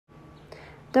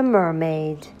the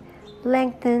mermaid.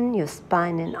 Lengthen your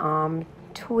spine and arm,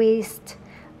 twist,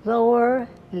 lower,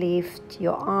 lift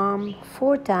your arm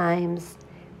 4 times,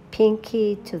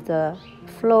 pinky to the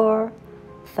floor,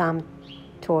 thumb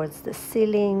towards the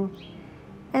ceiling,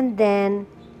 and then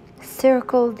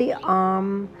circle the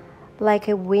arm like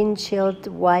a windshield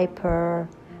wiper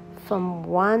from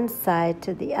one side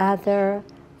to the other,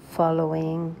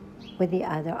 following with the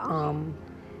other arm.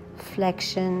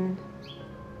 Flexion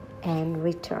and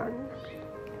return.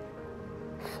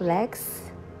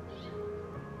 Flex.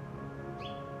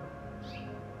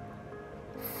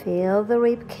 Feel the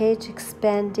ribcage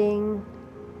expanding,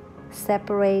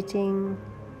 separating.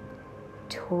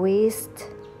 Twist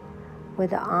with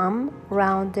the arm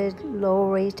rounded,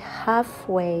 lower it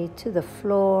halfway to the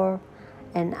floor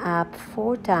and up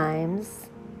 4 times.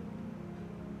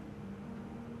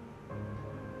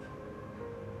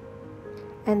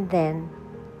 And then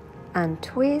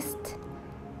untwist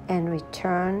and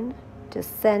return to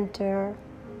center.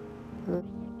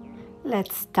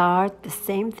 Let's start the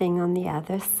same thing on the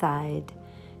other side.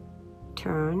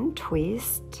 Turn,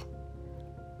 twist,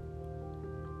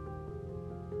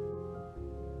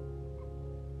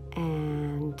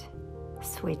 and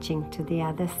switching to the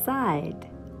other side.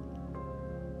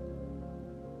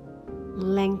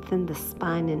 Lengthen the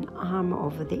spine and arm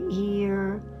over the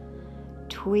ear.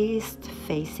 Twist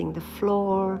facing the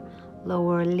floor.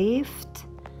 Lower lift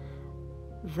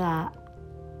the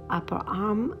upper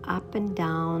arm up and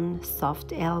down,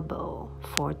 soft elbow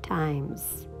 4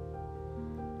 times.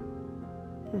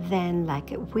 Then,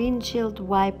 like a windshield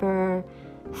wiper,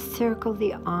 circle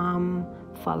the arm,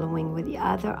 following with the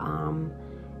other arm,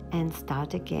 and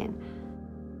start again.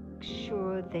 Make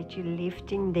sure that you're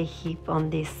lifting the hip on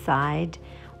this side,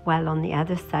 while on the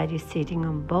other side you're sitting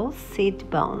on both sit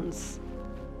bones.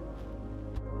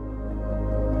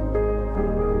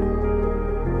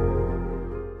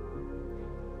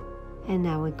 And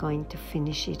now we're going to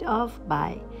finish it off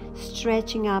by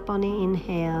stretching up on the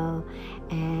inhale,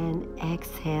 and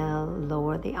exhale,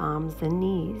 lower the arms and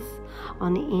knees.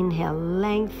 On the inhale,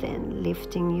 lengthen,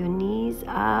 lifting your knees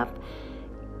up,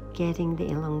 getting the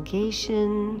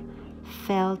elongation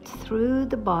felt through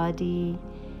the body,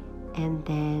 and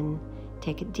then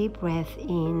take a deep breath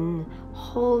in,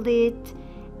 hold it,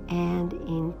 and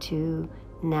into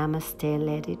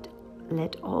Namaste.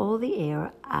 Let all the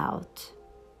air out.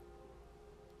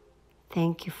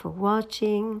 Thank you for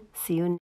watching. See you next time.